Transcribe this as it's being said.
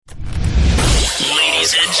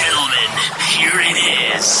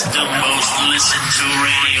go-to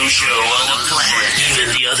radio show on the planet. Even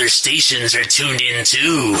the other stations are tuned in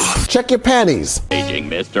too. Check your panties. Paging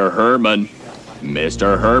Mr. Herman.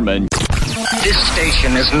 Mr. Herman. This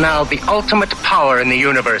station is now the ultimate power in the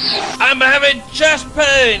universe. I'm having chest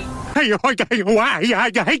pain. So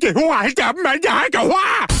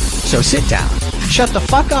sit down, shut the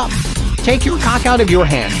fuck up, take your cock out of your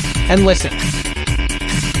hand, and listen.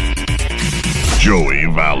 Joey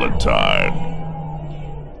Valentine.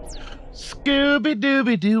 Scooby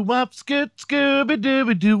dooby doo-wap, Scooby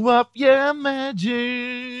dooby doo-wap, yeah,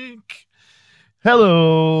 magic.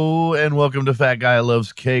 Hello, and welcome to Fat Guy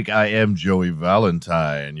Loves Cake. I am Joey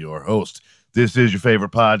Valentine, your host. This is your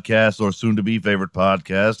favorite podcast, or soon-to-be favorite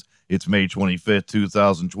podcast. It's May 25th,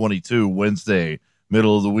 2022, Wednesday,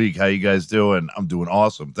 middle of the week. How you guys doing? I'm doing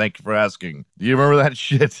awesome. Thank you for asking. Do you remember that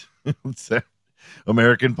shit? What's that?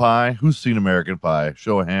 American Pie? Who's seen American Pie?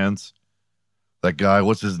 Show of hands. That guy,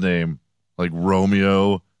 what's his name? Like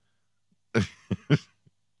Romeo. And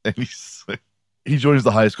he joins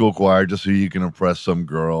the high school choir just so you can impress some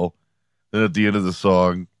girl. And at the end of the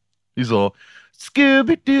song, he's all,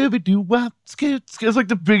 Scooby-Dooby-Doo-Wop, Scoot. It's like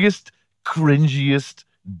the biggest, cringiest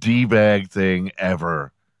D-bag thing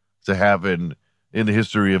ever to happen in the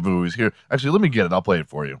history of movies. Here, actually, let me get it. I'll play it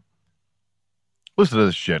for you. Listen to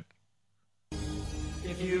this shit.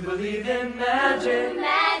 If you believe in magic,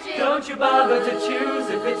 don't you bother to choose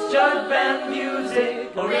if it's jug band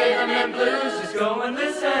music or rhythm and blues. Just go and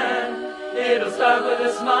listen. It'll start with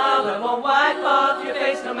a smile that won't wipe off your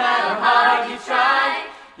face no matter how hard you try.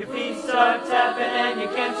 Your feet start tapping and you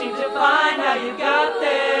can't seem to find how you got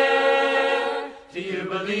there. Do you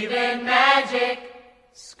believe in magic?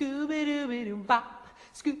 Scooby-Dooby-Doo-Bop.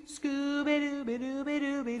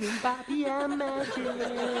 Scooby-Dooby-Dooby-Dooby-Dooby-Doo-Bop. Yeah,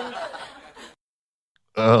 magic.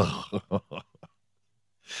 Oh.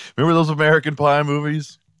 Remember those American Pie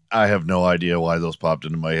movies? I have no idea why those popped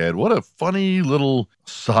into my head. What a funny little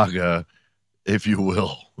saga, if you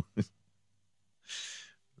will.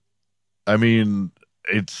 I mean,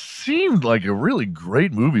 it seemed like a really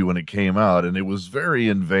great movie when it came out, and it was very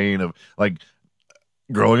in vein of, like,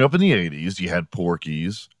 growing up in the 80s, you had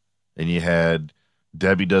Porky's, and you had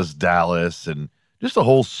Debbie Does Dallas, and just a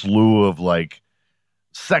whole slew of, like,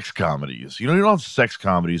 sex comedies. You know, you don't have sex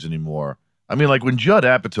comedies anymore. I mean, like, when Judd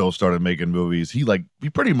Apatow started making movies, he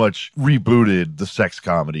pretty much rebooted the sex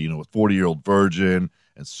comedy, you know, with 40-Year-Old Virgin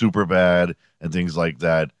and Superbad and things like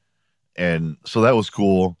that. And so that was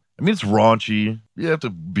cool. I mean, it's raunchy. You have to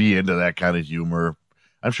be into that kind of humor.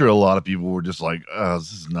 I'm sure a lot of people were just like, oh,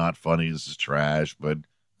 this is not funny. This is trash. But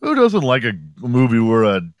who doesn't like a movie where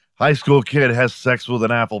a high school kid has sex with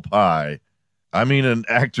an apple pie? I mean, an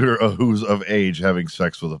actor who's of age having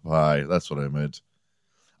sex with a pie. That's what I meant.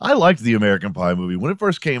 I liked the American Pie movie when it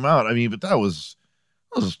first came out. I mean, but that was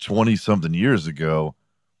 20-something years ago.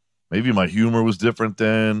 Maybe my humor was different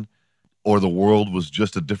then, or the world was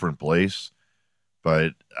just a different place.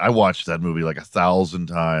 But I watched that movie like 1,000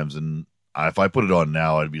 times, and if I put it on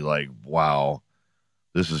now, I'd be like, wow,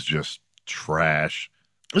 this is just trash.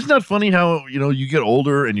 Isn't that funny how, you know, you get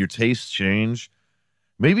older and your tastes change?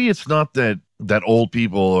 Maybe it's not that old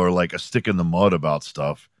people are like a stick in the mud about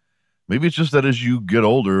stuff. Maybe it's just that as you get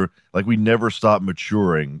older, like, we never stop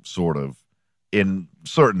maturing, sort of, in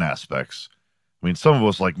certain aspects. I mean, some of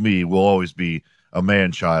us, like me, will always be a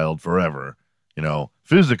man-child forever. You know,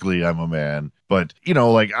 physically, I'm a man. But, you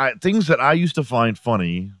know, like, things that I used to find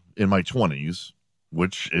funny in my 20s,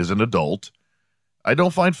 which is an adult, I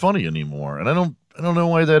don't find funny anymore. And I don't know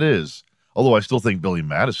why that is. Although I still think Billy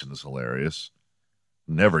Madison is hilarious.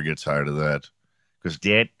 Never get tired of that. Because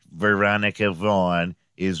that Veronica Vaughn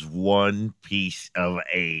is one piece of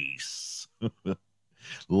ace.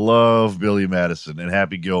 Love Billy Madison and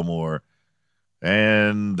Happy Gilmore.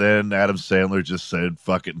 And then Adam Sandler just said,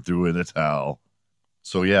 fuck it, and threw in the towel.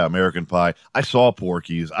 So yeah, American Pie. I saw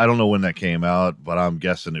Porky's. I don't know when that came out, but I'm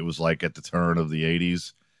guessing it was like at the turn of the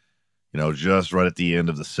 80s. You know, just right at the end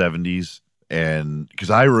of the 70s. And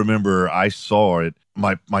because I remember I saw it,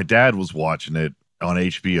 my dad was watching it on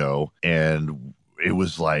HBO, and it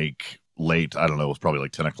was like late. I don't know. It was probably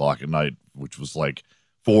like 10 o'clock at night, which was like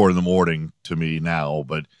 4 a.m. to me now.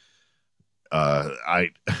 But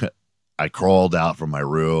I crawled out from my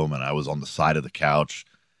room, and I was on the side of the couch.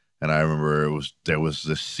 And I remember there was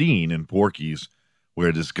this scene in Porky's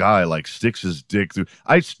where this guy like sticks his dick through.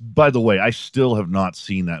 By the way, I still have not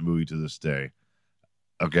seen that movie to this day.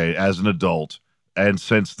 Okay, as an adult, and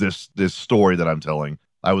since this story that I'm telling,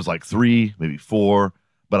 I was like 3, maybe 4.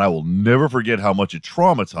 But I will never forget how much it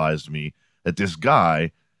traumatized me that this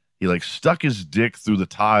guy, he like stuck his dick through the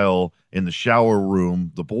tile in the shower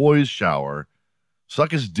room, the boys' shower,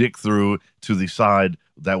 suck his dick through to the side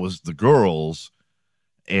that was the girls,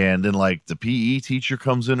 and then like the PE teacher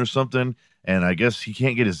comes in or something, and I guess he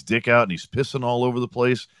can't get his dick out and he's pissing all over the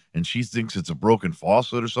place, and she thinks it's a broken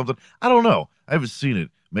faucet or something. I don't know. I haven't seen it.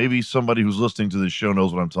 Maybe somebody who's listening to this show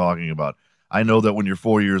knows what I'm talking about. I know that when you're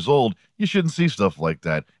 4 years old, you shouldn't see stuff like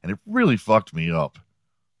that, and it really fucked me up.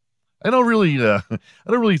 I don't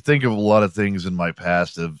really think of a lot of things in my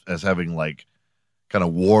past as having like kind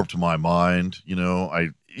of warped my mind. You know,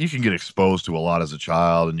 you can get exposed to a lot as a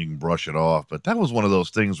child and you can brush it off, but that was one of those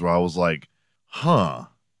things where I was like, huh.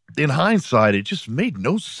 In hindsight, it just made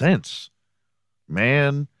no sense.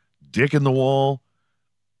 Man, dick in the wall.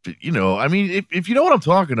 You know, I mean, if you know what I'm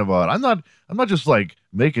talking about, I'm not just like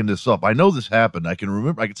making this up. I know this happened. I can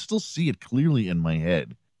remember. I can still see it clearly in my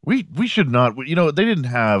head. We should not. You know, they didn't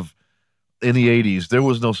have in the 80s. There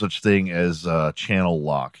was no such thing as channel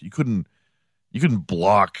lock. You couldn't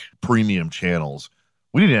block premium channels.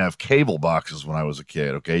 We didn't have cable boxes when I was a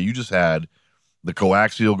kid. Okay, you just had the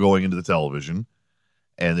coaxial going into the television,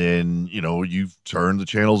 and then you know you turned the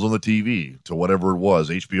channels on the TV to whatever it was.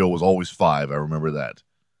 HBO was always 5. I remember that.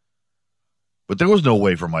 But there was no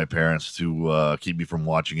way for my parents to keep me from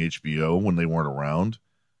watching HBO when they weren't around.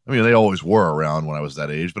 I mean, they always were around when I was that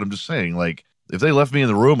age, but I'm just saying, like, if they left me in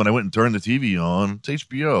the room and I went and turned the TV on, it's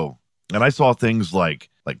HBO. And I saw things like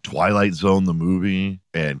Twilight Zone, the movie,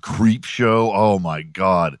 and Creep Show. Oh, my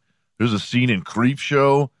God. There's a scene in Creep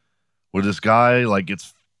Show where this guy, like,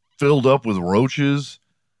 gets filled up with roaches,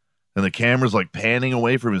 and the camera's, like, panning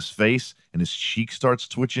away from his face, and his cheek starts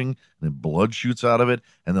twitching, and then blood shoots out of it,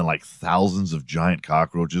 and then, like, thousands of giant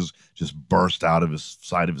cockroaches just burst out of his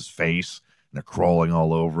side of his face, and they're crawling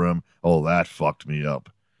all over him. Oh, that fucked me up.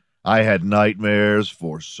 I had nightmares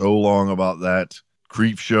for so long about that.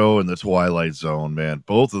 Creep Show and the Twilight Zone, man.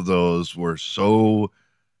 Both of those were so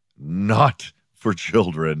not for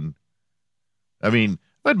children. I mean,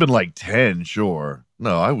 I'd been like 10, sure.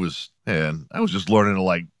 No, I was just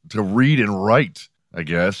learning to read and write, I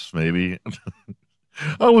guess, maybe.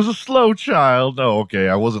 I was a slow child. No, okay,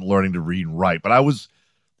 I wasn't learning to read and write, but I was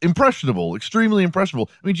impressionable, extremely impressionable.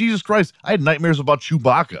 I mean, Jesus Christ, I had nightmares about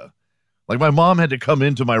Chewbacca. Like, my mom had to come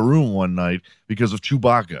into my room one night because of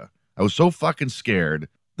Chewbacca. I was so fucking scared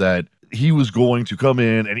that he was going to come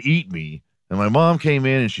in and eat me. And my mom came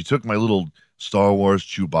in and she took my little Star Wars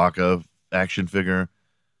Chewbacca action figure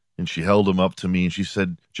and she held him up to me and she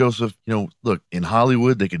said, Joseph, you know, look, in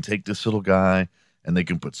Hollywood, they can take this little guy and they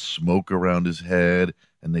can put smoke around his head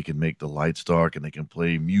and they can make the lights dark and they can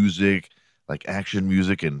play music, like action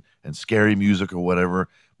music and scary music or whatever.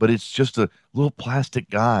 But it's just a little plastic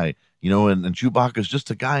guy. You know, and Chewbacca's just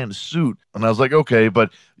a guy in a suit. And I was like, okay,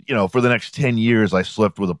 but, you know, for the next 10 years, I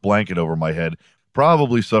slept with a blanket over my head,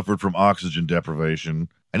 probably suffered from oxygen deprivation.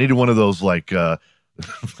 I needed one of those, like, I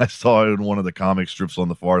saw it in one of the comic strips on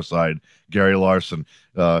the Far Side, Gary Larson,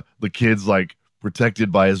 the kid's, like,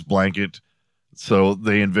 protected by his blanket. So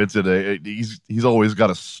they invented he's always got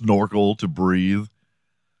a snorkel to breathe.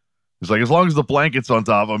 It's like, as long as the blanket's on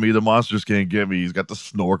top of me, the monsters can't get me. He's got the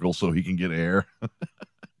snorkel so he can get air.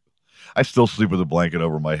 I still sleep with a blanket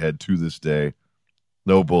over my head to this day.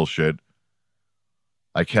 No bullshit.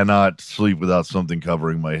 I cannot sleep without something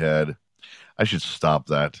covering my head. I should stop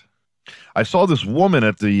that. I saw this woman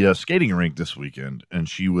at the skating rink this weekend, and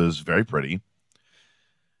she was very pretty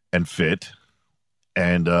and fit,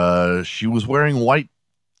 and she was wearing white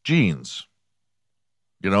jeans.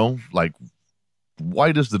 You know, like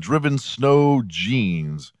white as the driven snow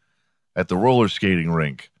jeans at the roller skating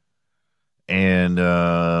rink. And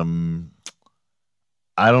I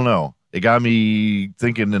don't know. It got me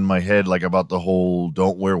thinking in my head like about the whole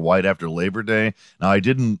don't wear white after Labor Day. Now, I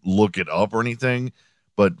didn't look it up or anything,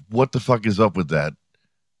 but what the fuck is up with that?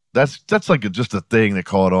 That's like just a thing that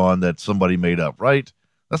caught on that somebody made up, right?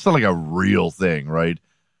 That's not like a real thing, right?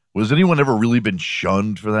 Was anyone ever really been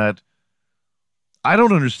shunned for that? I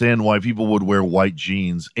don't understand why people would wear white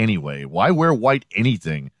jeans anyway. Why wear white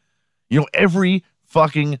anything? You know, every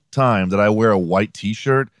fucking time that I wear a white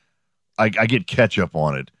t-shirt, I get ketchup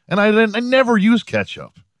on it. And I never use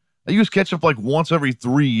ketchup. I use ketchup like once every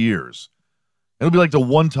 3 years. It'll be like the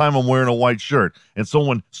one time I'm wearing a white shirt and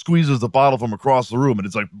someone squeezes the bottle from across the room and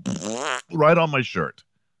it's like right on my shirt.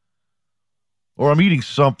 Or I'm eating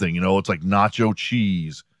something, you know, it's like nacho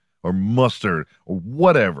cheese or mustard or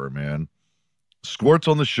whatever, man. Squirts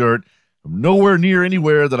on the shirt. I'm nowhere near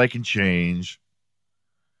anywhere that I can change.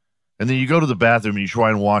 And then you go to the bathroom and you try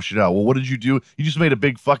and wash it out. Well, what did you do? You just made a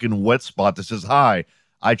big fucking wet spot that says, hi,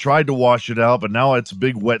 I tried to wash it out, but now it's a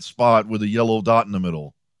big wet spot with a yellow dot in the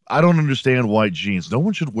middle. I don't understand white jeans. No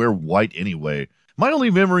one should wear white anyway. My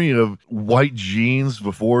only memory of white jeans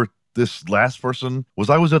before this last person was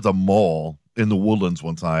I was at the mall in the Woodlands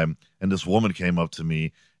one time, and this woman came up to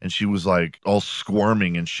me, and she was like all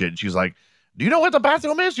squirming and shit. And she's like, "Do you know what the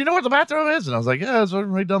bathroom is? Do you know what the bathroom is?" And I was like, "Yeah, it's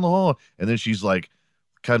right down the hall." And then she's like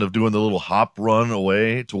kind of doing the little hop run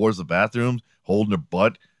away towards the bathroom, holding her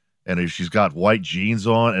butt. And she's got white jeans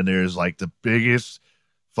on, and there's like the biggest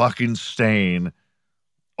fucking stain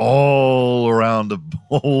all around the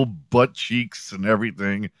whole butt cheeks and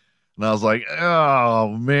everything. And I was like,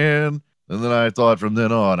 oh, man. And then I thought from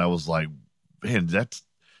then on, I was like, man, that's,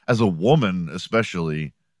 as a woman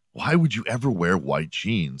especially, why would you ever wear white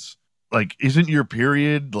jeans? Like, isn't your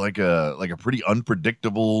period like a pretty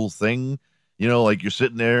unpredictable thing? You know, like you're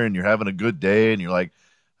sitting there and you're having a good day and you're like,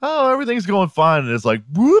 oh, everything's going fine. And it's like,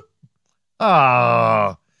 whoop.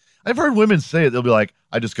 Ah. I've heard women say it. They'll be like,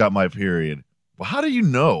 I just got my period. Well, how do you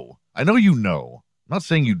know? I know you know. I'm not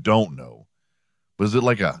saying you don't know. But is it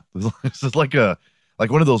like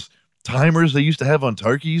like one of those timers they used to have on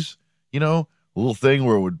turkeys? You know, a little thing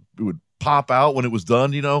where it would pop out when it was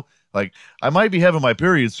done, you know? Like, I might be having my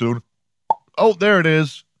period soon. Oh, there it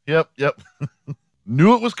is. Yep.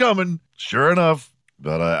 Knew it was coming. Sure enough.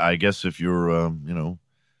 But I guess if you're,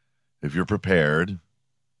 if you're prepared,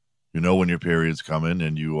 you know when your period's coming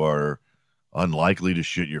and you are unlikely to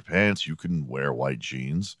shit your pants, you can wear white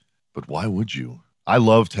jeans. But why would you? I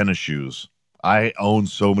love tennis shoes. I own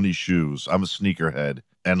so many shoes. I'm a sneakerhead.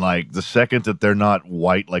 And like the second that they're not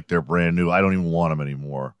white like they're brand new, I don't even want them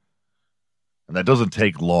anymore. And that doesn't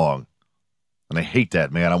take long. And I hate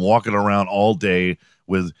that, man. I'm walking around all day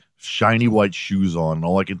with shiny white shoes on, and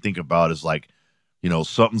all I can think about is like,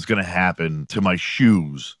 something's going to happen to my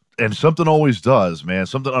shoes. And something always does, man.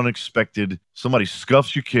 Something unexpected. Somebody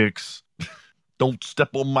scuffs your kicks. Don't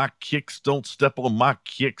step on my kicks. Don't step on my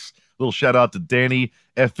kicks. Little shout out to Danny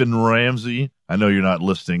effing Ramsey. I know you're not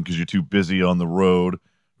listening because you're too busy on the road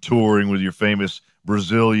touring with your famous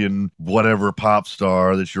Brazilian whatever pop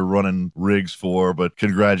star that you're running rigs for, but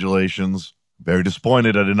congratulations. Very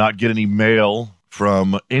disappointed I did not get any mail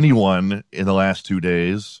from anyone in the last 2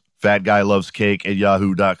 days.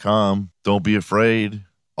 fatguylovescake@yahoo.com. Don't be afraid.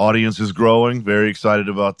 Audience is growing. Very excited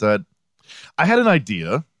about that. I had an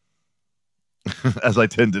idea, as I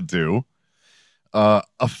tend to do.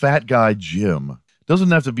 A fat guy gym. Doesn't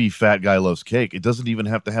have to be Fat Guy Loves Cake. It doesn't even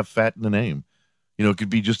have to have fat in the name. It could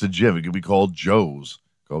be just a gym. It could be called Joe's.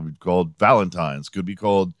 It could be called Valentine's. It could be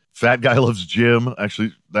called Fat Guy Loves Gym.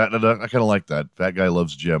 Actually, that I kind of like that. Fat Guy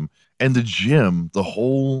Loves Gym. And the gym, the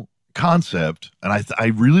whole concept, and I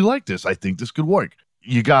really like this. I think this could work.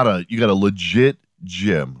 You got a legit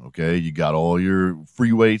gym, okay? You got all your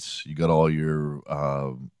free weights. You got all your,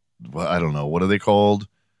 I don't know, what are they called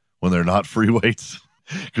when they're not free weights?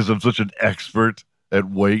 Because I'm such an expert at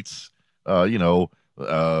weights.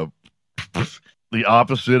 The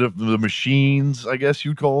opposite of the machines, I guess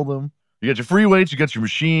you'd call them. You got your free weights, you got your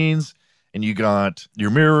machines, and you got your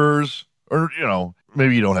mirrors, or,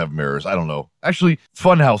 maybe you don't have mirrors. I don't know. Actually,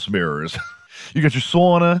 funhouse mirrors. You got your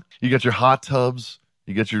sauna, you got your hot tubs,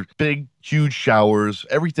 you got your big, huge showers,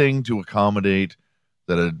 everything to accommodate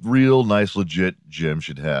that a real nice, legit gym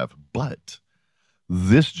should have. But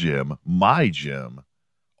this gym, my gym,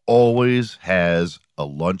 always has a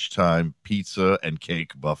lunchtime pizza and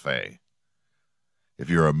cake buffet. If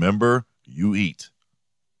you're a member, you eat.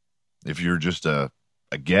 If you're just a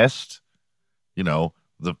guest,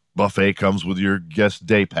 the buffet comes with your guest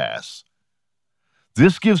day pass.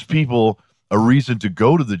 This gives people a reason to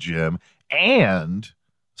go to the gym and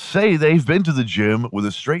say they've been to the gym with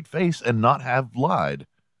a straight face and not have lied.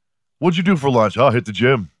 What'd you do for lunch? Oh, hit the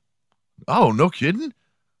gym. Oh, no kidding?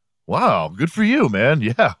 Wow, good for you, man.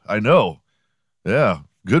 Yeah, I know. Yeah,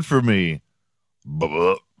 good for me.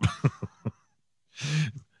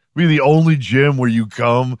 Be the only gym where you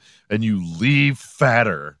come and you leave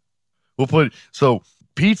fatter. We'll put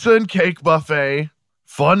pizza and cake buffet,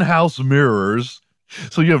 funhouse mirrors,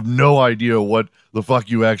 so you have no idea what the fuck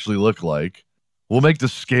you actually look like. We'll make the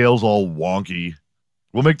scales all wonky.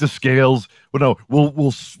 We'll make the scales. Well, no,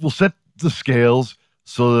 we'll set the scales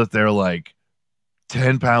so that they're like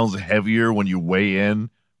 10 pounds heavier when you weigh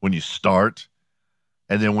in, when you start,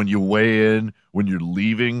 and then when you weigh in, when you're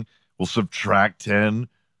leaving, we'll subtract 10.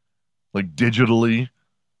 Like digitally,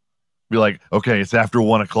 be like, okay, it's after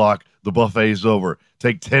 1 o'clock. The buffet's over.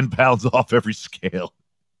 Take 10 pounds off every scale.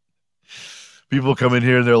 People come in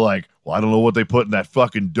here and they're like, well, I don't know what they put in that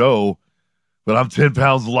fucking dough, but I'm 10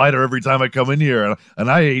 pounds lighter every time I come in here.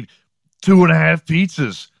 And I ate 2.5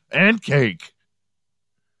 pizzas and cake.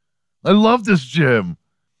 I love this gym.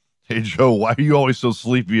 Hey, Joe, why are you always so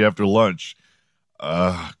sleepy after lunch?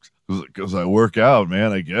 Because Because I work out,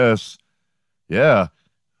 man, I guess. Yeah,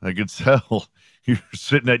 I could tell. You're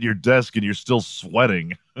sitting at your desk and you're still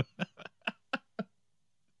sweating.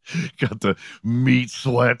 Got the meat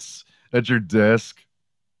sweats at your desk.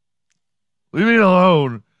 Leave me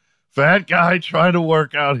alone. Fat guy trying to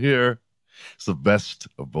work out here. It's the best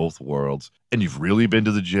of both worlds. And you've really been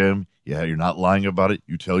to the gym. Yeah, you're not lying about it.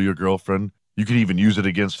 You tell your girlfriend. You can even use it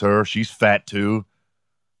against her. She's fat too.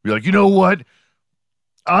 Be like, you know what?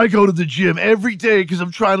 I go to the gym every day because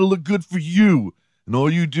I'm trying to look good for you. And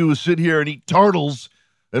all you do is sit here and eat turtles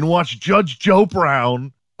and watch Judge Joe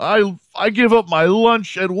Brown. I give up my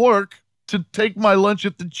lunch at work to take my lunch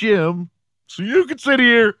at the gym so you can sit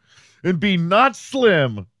here and be not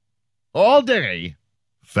slim all day.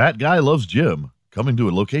 Fat Guy Loves Gym, coming to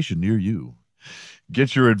a location near you.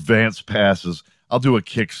 Get your advance passes. I'll do a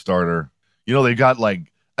Kickstarter. You know, they got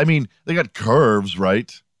they got curves,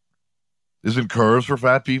 right? Isn't curves for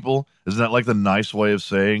fat people? Isn't that like the nice way of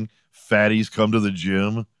saying fatties come to the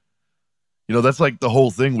gym? You know, that's like the whole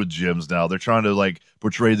thing with gyms now. They're trying to like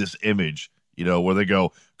portray this image, you know, where they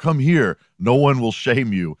go, come here, no one will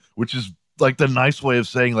shame you, which is like the nice way of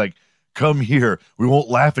saying like, come here, we won't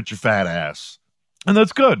laugh at your fat ass. And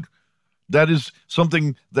that's good. That is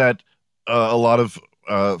something that a lot of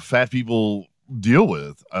fat people deal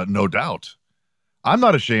with, no doubt. I'm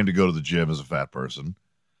not ashamed to go to the gym as a fat person.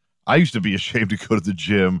 I used to be ashamed to go to the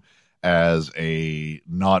gym as a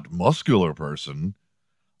not muscular person.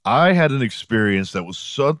 I had an experience that was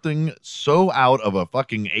something so out of a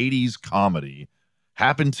fucking 80s comedy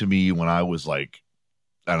happened to me when I was like,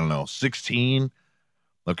 I don't know, 16.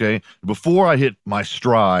 Okay. Before I hit my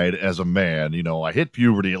stride as a man, you know, I hit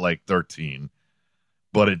puberty at like 13,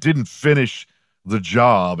 but it didn't finish the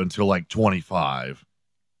job until like 25.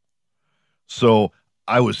 So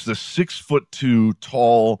I was the 6'2"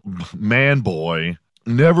 tall man boy,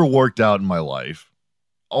 never worked out in my life.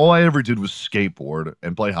 All I ever did was skateboard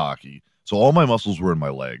and play hockey. So all my muscles were in my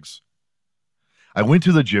legs. I went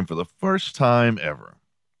to the gym for the first time ever.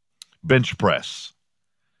 Bench press.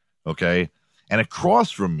 Okay. And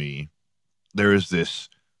across from me, there is this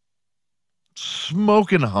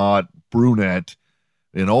smoking hot brunette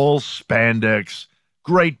in all spandex,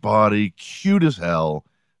 great body, cute as hell,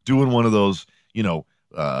 doing one of those, you know,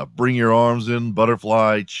 bring your arms in,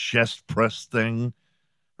 butterfly, chest press thing,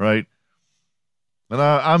 right? And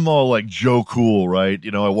I'm all like Joe Cool, right?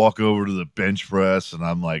 You know, I walk over to the bench press and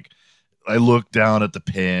I'm like, I look down at the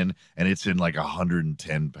pin and it's in like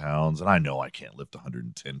 110 pounds. And I know I can't lift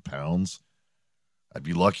 110 pounds. I'd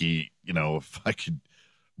be lucky, you know, if I could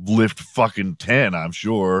lift fucking 10, I'm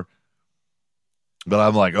sure. But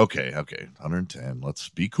I'm like, okay, 110. Let's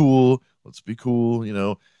be cool, you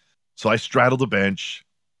know. So I straddle the bench,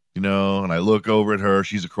 you know, and I look over at her.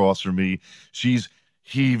 She's across from me. She's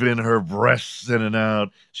heaving her breasts in and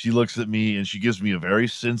out. She looks at me and she gives me a very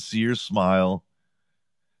sincere smile.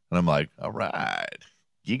 And I'm like, all right,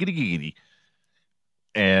 giggity giggity.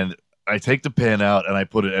 And I take the pen out and I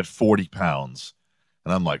put it at 40 pounds.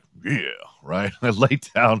 And I'm like, yeah, right? I lay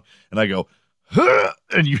down and I go, huh!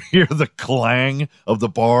 And you hear the clang of the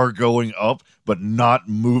bar going up, but not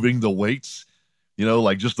moving the weights. You know,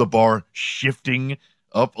 like just the bar shifting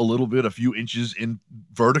up a little bit, a few inches in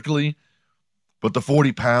vertically, but the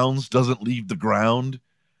 40 pounds doesn't leave the ground.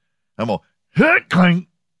 I'm all, huh, clang,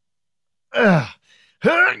 huh,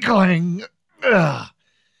 clang, and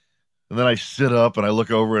then I sit up and I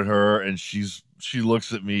look over at her and she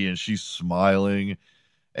looks at me and she's smiling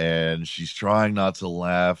and she's trying not to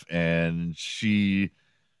laugh and she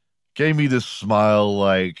gave me this smile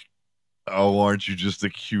like, oh, aren't you just the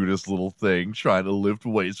cutest little thing trying to lift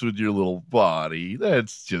weights with your little body?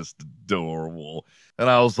 That's just adorable. And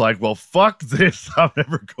I was like, well, fuck this. I'm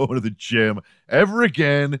never going to the gym ever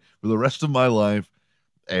again for the rest of my life.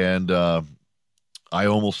 And I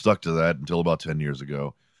almost stuck to that until about 10 years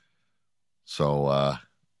ago. So,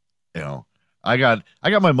 you know, I got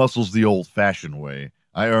my muscles the old-fashioned way.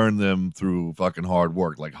 I earned them through fucking hard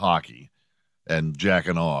work like hockey and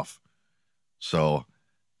jacking off. So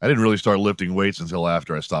I didn't really start lifting weights until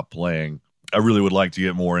after I stopped playing. I really would like to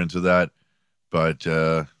get more into that, but,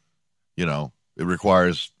 you know, it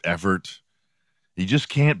requires effort. You just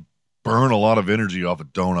can't burn a lot of energy off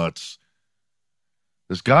of donuts.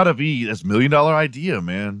 There's got to be this $1 million idea,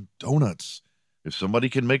 man. Donuts. If somebody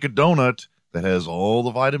can make a donut that has all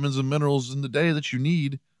the vitamins and minerals in the day that you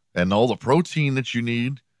need and all the protein that you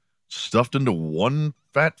need stuffed into one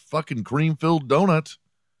fat fucking cream-filled donut,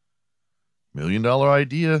 $1 million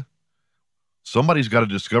idea. Somebody's got to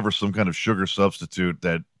discover some kind of sugar substitute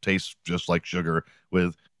that tastes just like sugar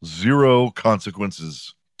with zero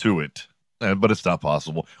consequences to it. But it's not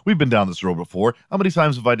possible. We've been down this road before. How many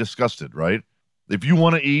times have I discussed it, right? If you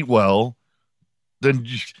want to eat well, then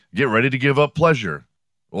just get ready to give up pleasure.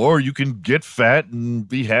 Or you can get fat and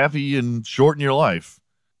be happy and shorten your life.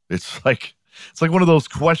 It's like one of those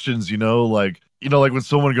questions, like when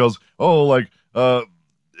someone goes, "Oh, like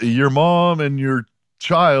your mom and your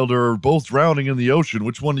child are both drowning in the ocean.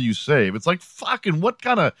 Which one do you save?" It's like, fucking, what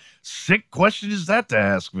kind of sick question is that to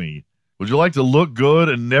ask me? Would you like to look good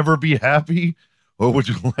and never be happy? Or would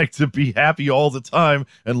you like to be happy all the time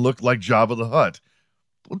and look like Jabba the Hutt?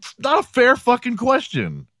 It's not a fair fucking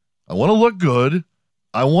question. I want to look good.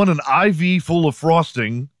 I want an IV full of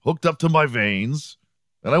frosting hooked up to my veins.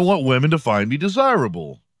 And I want women to find me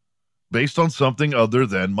desirable based on something other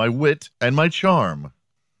than my wit and my charm.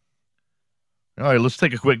 All right, let's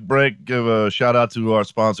take a quick break. Give a shout out to our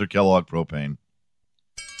sponsor, Kellogg Propane.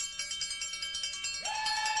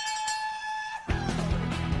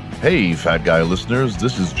 Hey, Fat Guy listeners,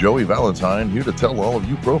 this is Joey Valentine here to tell all of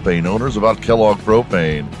you propane owners about Kellogg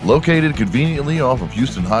Propane. Located conveniently off of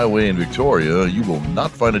Houston Highway in Victoria, you will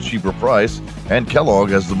not find a cheaper price, and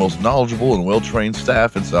Kellogg has the most knowledgeable and well-trained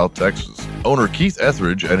staff in South Texas. Owner Keith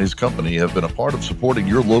Etheridge and his company have been a part of supporting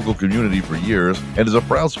your local community for years and is a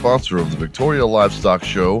proud sponsor of the Victoria Livestock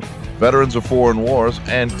Show, Veterans of Foreign Wars,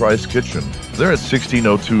 and Christ Kitchen. They're at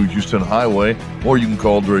 1602 Houston Highway, or you can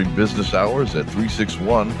call during business hours at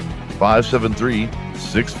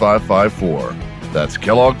 361-573-6554. That's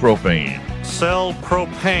Kellogg Propane. Sell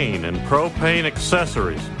propane and propane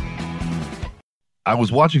accessories. I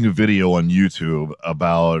was watching a video on YouTube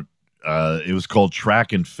about, it was called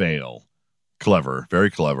Track and Fail. Clever, very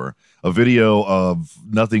clever. A video of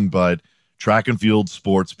nothing but track and field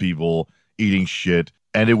sports people eating shit.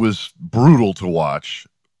 And it was brutal to watch.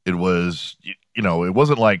 It was, it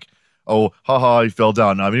wasn't like, oh, haha, he fell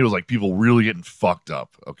down. No, I mean, it was like people really getting fucked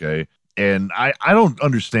up, okay? And I don't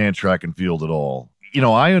understand track and field at all.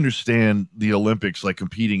 I understand the Olympics, like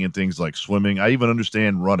competing in things like swimming. I even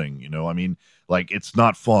understand running, I mean, like, it's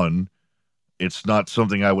not fun. It's not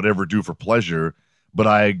something I would ever do for pleasure, but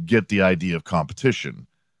I get the idea of competition.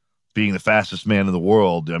 Being the fastest man in the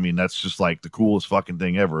world, I mean, that's just like the coolest fucking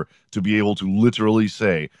thing ever, to be able to literally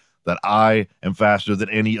say that I am faster than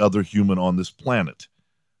any other human on this planet.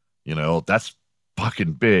 That's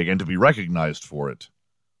fucking big, and to be recognized for it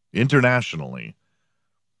internationally.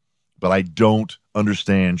 But I don't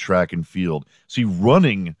understand track and field. See,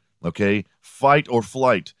 running, okay, fight or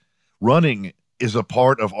flight, running is a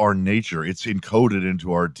part of our nature. It's encoded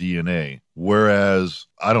into our DNA. Whereas,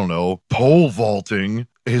 I don't know, pole vaulting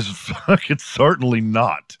is fucking certainly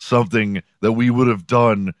not something that we would have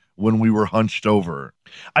done when we were hunched over.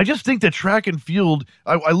 I just think that track and field,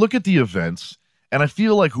 I look at the events, and I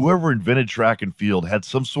feel like whoever invented track and field had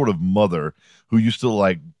some sort of mother who used to,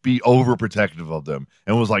 like, be overprotective of them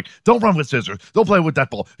and was like, don't run with scissors. Don't play with that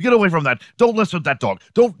ball. Get away from that. Don't listen to that dog.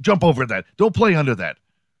 Don't jump over that. Don't play under that.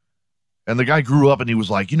 And the guy grew up and he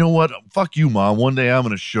was like, you know what? Fuck you, Mom. One day I'm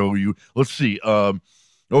going to show you. Let's see.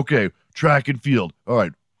 Okay, track and field. All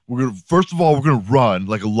right. First of all, we're going to run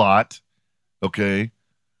like a lot. Okay.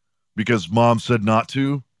 Because Mom said not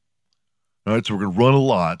to. All right. So we're going to run a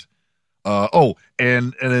lot.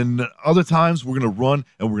 And then other times we're going to run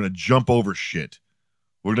and we're going to jump over shit.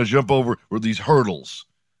 We're going to jump over these hurdles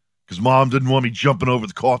because Mom didn't want me jumping over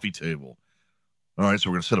the coffee table. All right, so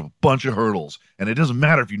we're going to set up a bunch of hurdles, and it doesn't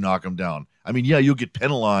matter if you knock them down. I mean, yeah, you'll get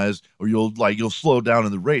penalized or you'll slow down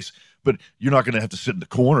in the race, but you're not going to have to sit in the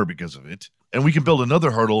corner because of it. And we can build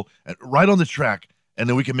another hurdle right on the track, and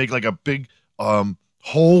then we can make like a big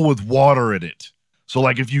hole with water in it. So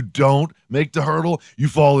like if you don't make the hurdle, you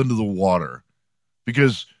fall into the water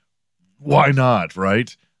because why not,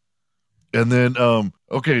 right? And then,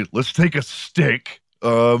 okay, let's take a stick,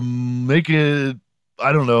 make it,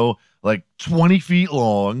 I don't know, like 20 feet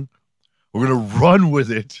long. We're going to run with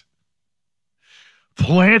it,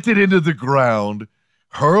 plant it into the ground,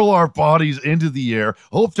 hurl our bodies into the air,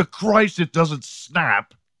 hope to Christ it doesn't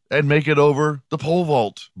snap, and make it over the pole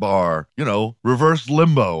vault bar, reverse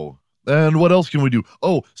limbo. And what else can we do?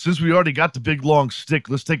 Oh, since we already got the big long stick,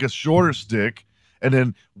 let's take a shorter stick, and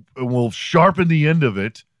then we'll sharpen the end of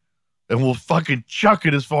it, and we'll fucking chuck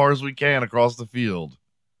it as far as we can across the field.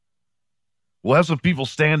 We'll have some people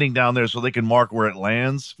standing down there so they can mark where it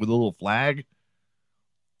lands with a little flag.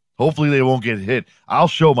 Hopefully they won't get hit. I'll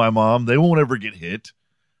show my mom. They won't ever get hit.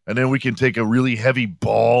 And then we can take a really heavy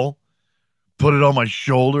ball, put it on my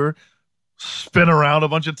shoulder, spin around a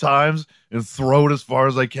bunch of times, and throw it as far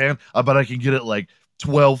as I can. I bet I can get it like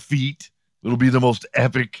 12 feet. It'll be the most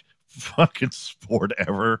epic fucking sport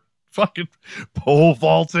ever. Fucking pole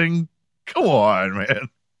vaulting. Come on, man.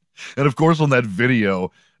 And of course, on that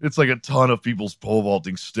video, it's like a ton of people's pole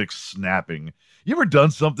vaulting sticks snapping. You ever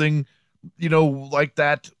done something, like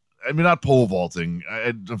that? I mean, not pole vaulting.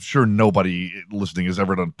 I'm sure nobody listening has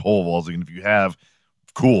ever done pole vaulting. And if you have,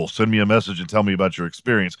 cool, send me a message and tell me about your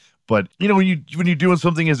experience. But, when you're doing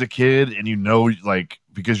something as a kid and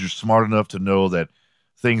because you're smart enough to know that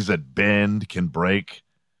things that bend can break,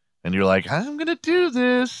 and you're like, I'm going to do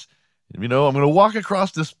this. I'm going to walk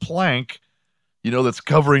across this plank, that's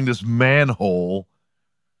covering this manhole,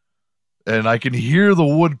 and I can hear the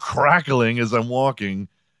wood crackling as I'm walking,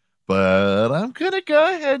 but I'm going to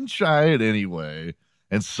go ahead and try it anyway.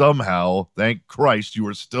 And somehow, thank Christ, you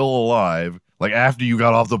are still alive. Like, after you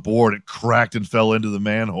got off the board, it cracked and fell into the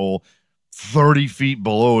manhole 30 feet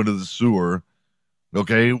below into the sewer.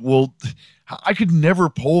 Okay, well, I could never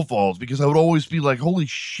pole vault because I would always be like, holy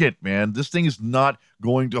shit, man, this thing is not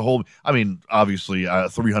going to hold. I mean, obviously, a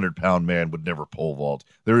 300-pound man would never pole vault.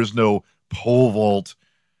 There is no pole vault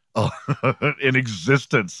in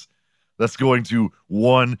existence that's going to,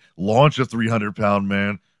 1, launch a 300-pound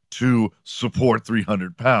man, 2, support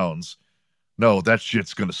 300 pounds. No, that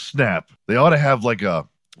shit's going to snap. They ought to have like a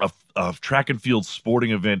track and field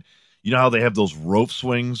sporting event. You know how they have those rope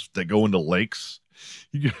swings that go into lakes?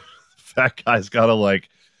 Fat guy's got to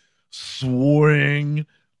swing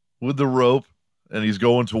with the rope, and he's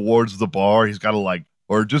going towards the bar. He's got to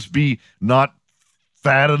or just be not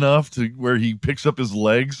fat enough to where he picks up his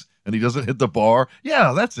legs and he doesn't hit the bar.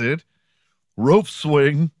 Yeah, that's it. Rope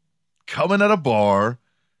swing, coming at a bar,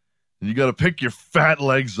 and you got to pick your fat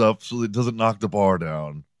legs up so it doesn't knock the bar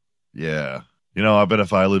down. Yeah. I bet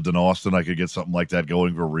if I lived in Austin, I could get something like that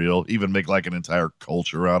going for real. Even make an entire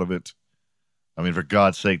culture out of it. I mean, for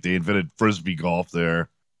God's sake, they invented Frisbee golf there.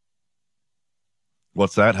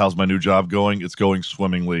 What's that? How's my new job going? It's going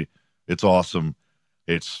swimmingly. It's awesome.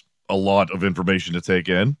 It's a lot of information to take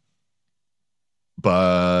in.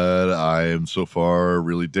 But I am so far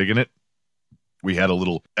really digging it. We had a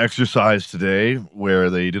little exercise today where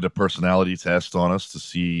they did a personality test on us to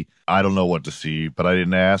see. I don't know what to see, but I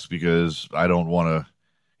didn't ask because I don't want to,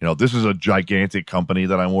 this is a gigantic company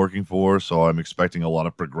that I'm working for, so I'm expecting a lot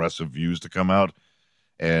of progressive views to come out.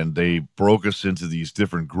 And they broke us into these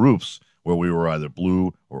different groups where we were either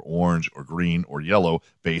blue or orange or green or yellow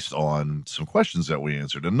based on some questions that we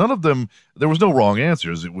answered. And none of them, there was no wrong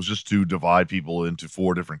answers. It was just to divide people into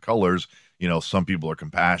 4 different colors. Some people are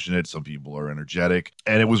compassionate, some people are energetic.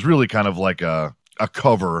 And it was really kind of like a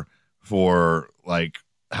cover for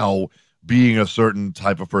how being a certain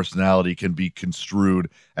type of personality can be construed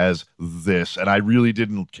as this. And I really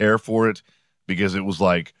didn't care for it because it was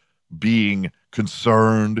being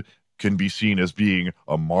concerned can be seen as being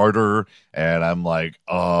a martyr. And I'm like,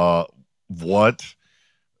 what?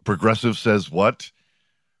 Progressive says what?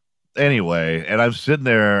 Anyway, and I'm sitting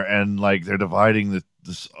there and they're dividing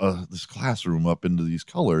this classroom up into these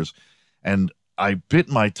colors, and I bit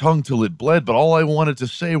my tongue till it bled, but all I wanted to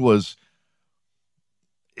say was,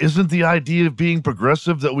 isn't the idea of being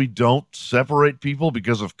progressive that we don't separate people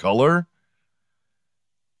because of color?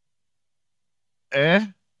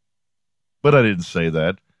 But I didn't say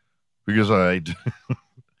that because I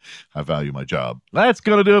value my job. That's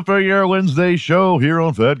going to do it for your Wednesday show here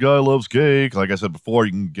on Fat Guy Loves Cake. Like I said before,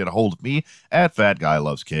 you can get a hold of me at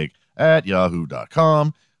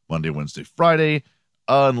fatguylovescake@yahoo.com, Monday, Wednesday, Friday,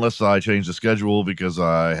 unless I change the schedule because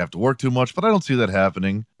I have to work too much, but I don't see that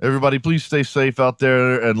happening. Everybody, please stay safe out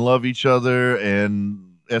there and love each other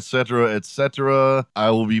and etc., etc. I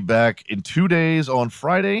will be back in 2 days on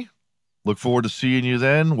Friday. Look forward to seeing you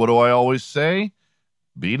then. What do I always say?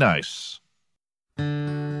 Be nice.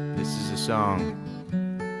 This is a song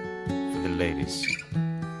for the ladies.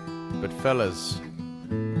 But fellas,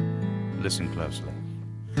 listen closely.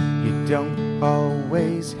 You don't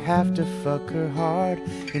always have to fuck her hard.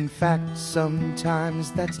 In fact,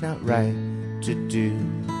 sometimes that's not right to do.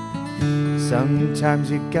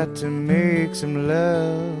 Sometimes you got to make some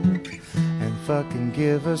love and fucking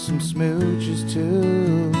give her some smooches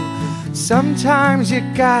too. Sometimes you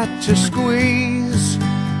got to squeeze.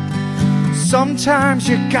 Sometimes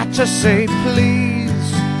you got to say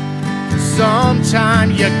please.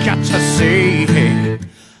 Sometimes you got to say, hey,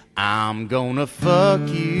 I'm gonna fuck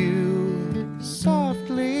you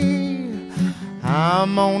softly.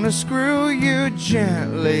 I'm gonna screw you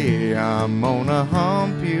gently. I'm gonna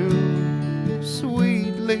hump you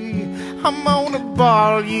sweetly. I'm gonna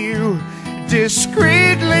ball you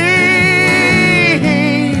discreetly.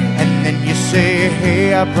 And then you say,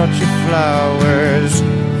 hey, I brought you flowers.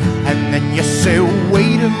 And then you say,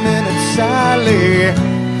 wait a minute, Sally,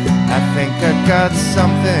 I think I got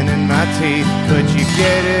something in my teeth. Could you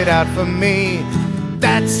get it out for me?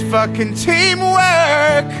 That's fucking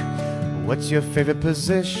teamwork. What's your favorite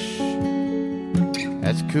position?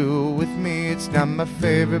 That's cool with me. It's not my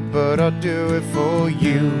favorite, but I'll do it for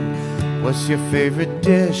you. What's your favorite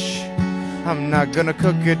dish? I'm not gonna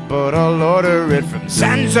cook it, but I'll order it from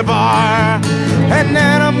Zanzibar. And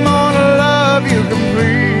then I'm gonna love you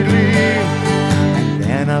completely. And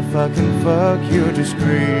then I fucking fuck you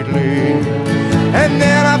discreetly. And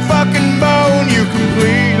then I fucking bone you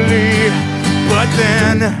completely. But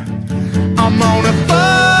then